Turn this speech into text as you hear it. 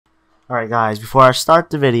Alright guys, before I start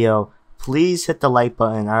the video, please hit the like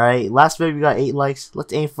button, alright? Last video we got 8 likes.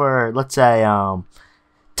 Let's aim for, let's say,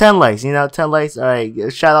 10 likes, 10 likes.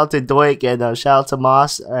 Alright, shout out to Doik and shout out to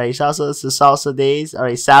Moss. Alright, shout out to Salsa Days.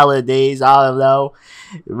 Alright, Salad Days, I don't know.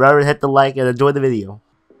 Remember to hit the like and enjoy the video.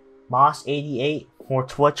 Moss88 for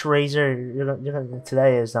Twitch Razor.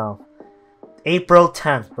 Today is April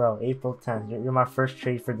 10th, bro. April 10th. You're my first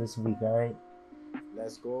trade for this week, alright?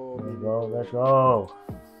 Let's go. Let's go.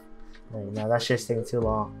 Hey, now that shit's taking too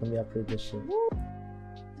long. Let me upgrade this shit.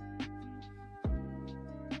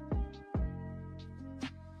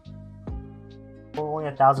 We're only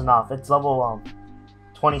 1,000 off. It's level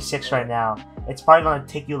 26 right now. It's probably gonna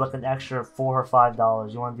take you like an extra $4 or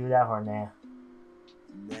 $5. You wanna do that or nah?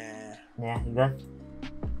 Nah, you good?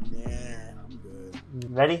 Nah, I'm good. You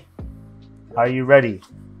ready? Are you ready?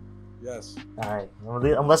 Yes. Alright,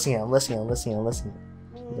 I'm listening.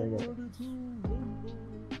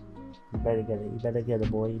 You better get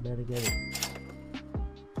it, boy. You better get it.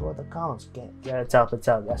 Pull the comments. Yeah, it's up.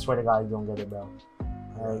 I swear to God, you don't get it, bro.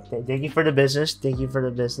 Alright, thank you for the business.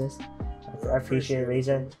 I appreciate it,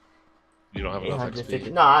 Razor. You don't have enough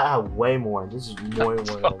XP? No, I have way more. This is way more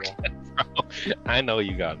than okay, bro. I know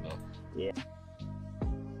you got enough. Yeah.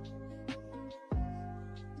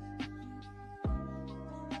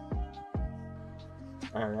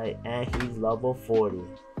 Alright, and he's level 40.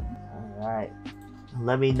 Alright.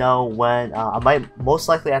 Let me know when. I might most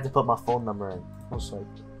likely have to put my phone number in. Most likely.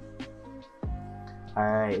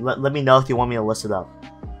 Alright, let me know if you want me to list it up.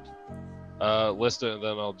 List it and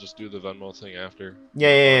then I'll just do the Venmo thing after.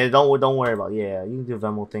 Yeah, don't worry about it. Yeah, you can do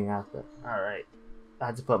Venmo thing after. Alright. I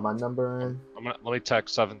have to put my number in. Let me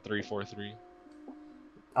text 7343.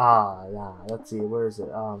 Nah, let's see, where is it?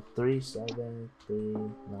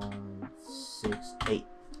 37396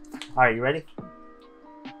 Alright, you ready?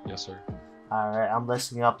 Yes, sir. Alright, I'm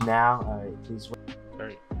listening up now. Alright, please wait.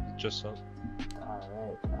 Alright, just up.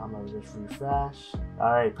 Alright, I'm gonna just refresh.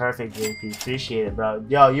 Alright, perfect, JP. Appreciate it, bro.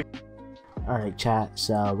 Yo, you. Alright, chat.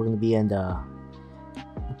 So, we're gonna be in the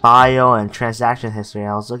bio and transaction history.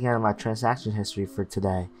 I was looking at my transaction history for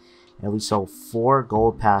today, and we sold 4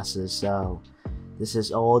 gold passes. So, this is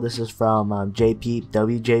from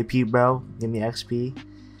WJP, bro. Give me XP.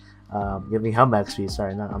 Giving him XP.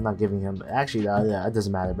 Sorry, I'm not giving him. Actually, yeah, it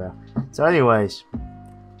doesn't matter, bro. So, anyways,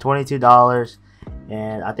 $22,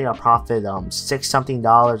 and I think I'll profit $6 something.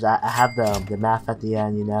 I have the math at the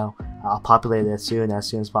end. I'll populate it as soon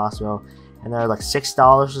as possible. And they're like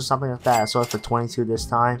 $6 or something like that. I sold it for 22 this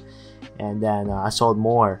time, and then I sold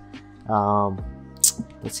more.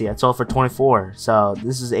 Let's see, I sold for 24. So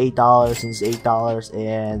this is $8, and this is $8,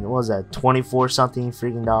 and what was that? 24 something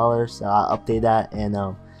freaking dollars. I'll update that, and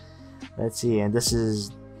let's see, and this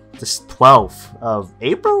is 12th of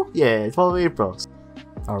April. Yeah, 12th of April.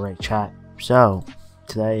 All right, chat. So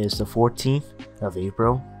today is the 14th of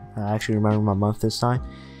April. I actually remember my month this time.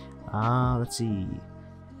 Let's see.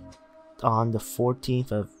 On the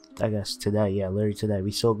 14th of, I guess today, yeah, literally today,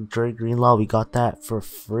 we sold Dre Greenlaw. We got that for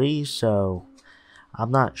free, so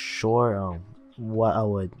I'm not sure what I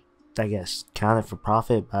would, I guess, count it for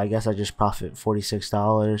profit, but I guess I just profit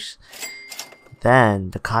 $46.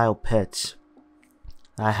 Then the Kyle Pitts,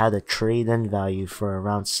 I had a trade-in value for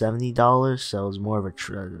around $70, so it was more of a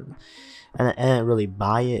and I didn't really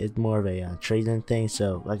buy it. It's more of a trade-in thing,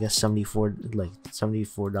 so I guess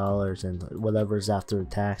 $74, and whatever's after the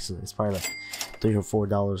tax, it's probably like $3 or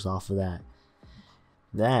 $4 off of that.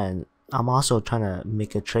 Then I'm also trying to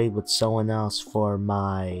make a trade with someone else for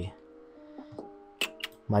my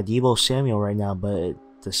Deebo Samuel right now, but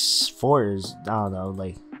this fort is, I don't know,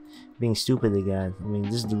 like being stupid again. I mean,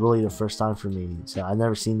 this is really the first time for me, so I've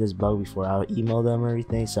never seen this bug before. I emailed them and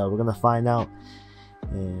everything, so we're gonna find out.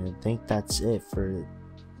 And I think that's it for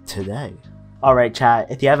today. Alright, chat,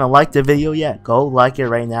 if you haven't liked the video yet, go like it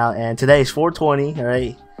right now. And today is 420,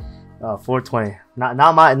 alright? 420.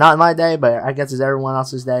 Not my day, but I guess it's everyone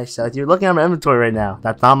else's day. So if you're looking at my inventory right now,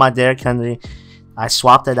 that's not my Derrick Henry. I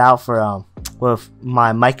swapped it out for with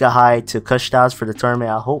my Micah Hyde to Kush Styles for the tournament.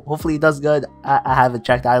 Hopefully he does good. I haven't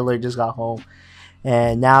checked. I literally just got home.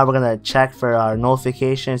 And now we're gonna check for our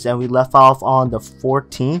notifications, and we left off on the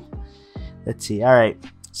 14th. Let's see. All right,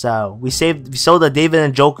 so we sold the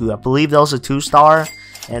David Njoku. I believe that was a 2-star,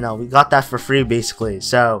 and we got that for free basically.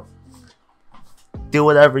 So do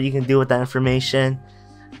whatever you can do with that information.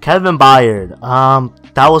 Kevin Byard,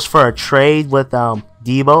 that was for a trade with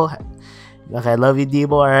Deebo. Okay, I love you,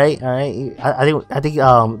 Deebo. All right. I think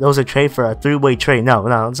there was a trade for a 3-way trade. No,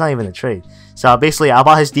 it's not even a trade. So basically, I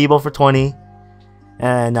bought his Deebo for 20.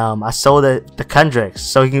 And I sold the Kendricks,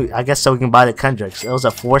 so I guess we can buy the Kendricks. It was a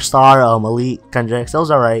 4-star elite Kendricks. It was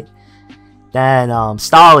alright. Then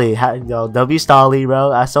Stolly, W Stolly,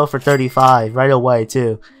 bro. I sold for 35 right away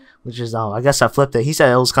too, which is I guess I flipped it. He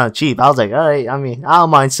said it was kind of cheap. I was like, all right. I mean, I don't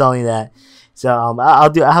mind selling that. So I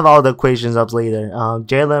have all the equations up later.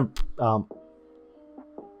 Jalen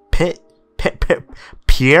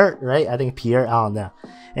Pierre, right? I think Pierre. I don't know.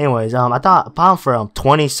 Anyways, I thought I bought him for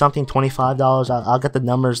 20 something, $25. I'll get the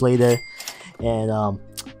numbers later, and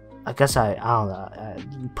I guess I don't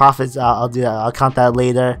know. Profits. I'll do that. I'll count that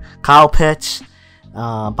later. Kyle Pitts,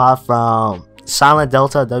 bought from Silent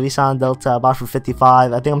Delta, W Silent Delta. I bought for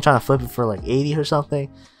 55. I think I'm trying to flip it for like 80 or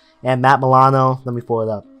something. And Matt Milano. Let me pull it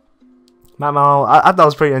up. Matt Milano. I thought it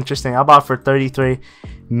was pretty interesting. I bought for 33.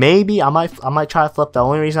 Maybe I might try to flip that. The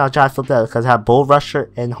only reason I'll try to flip that is because I have Bull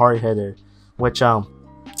Rusher and Hard Hitter, which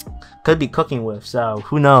could be cooking with. So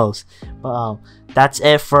who knows? But that's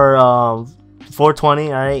it for 420.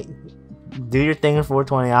 All right, do your thing in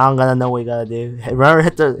 420. I don't gotta know what you gotta do. Remember,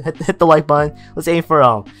 hit the like button. Let's aim for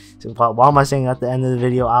what am I saying at the end of the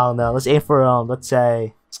video? I don't know. Let's aim for let's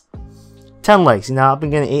say 10 likes. You know, I've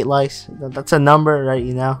been getting 8 likes. That's a number, right?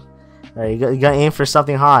 You know, you gotta aim for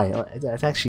something high. It's actually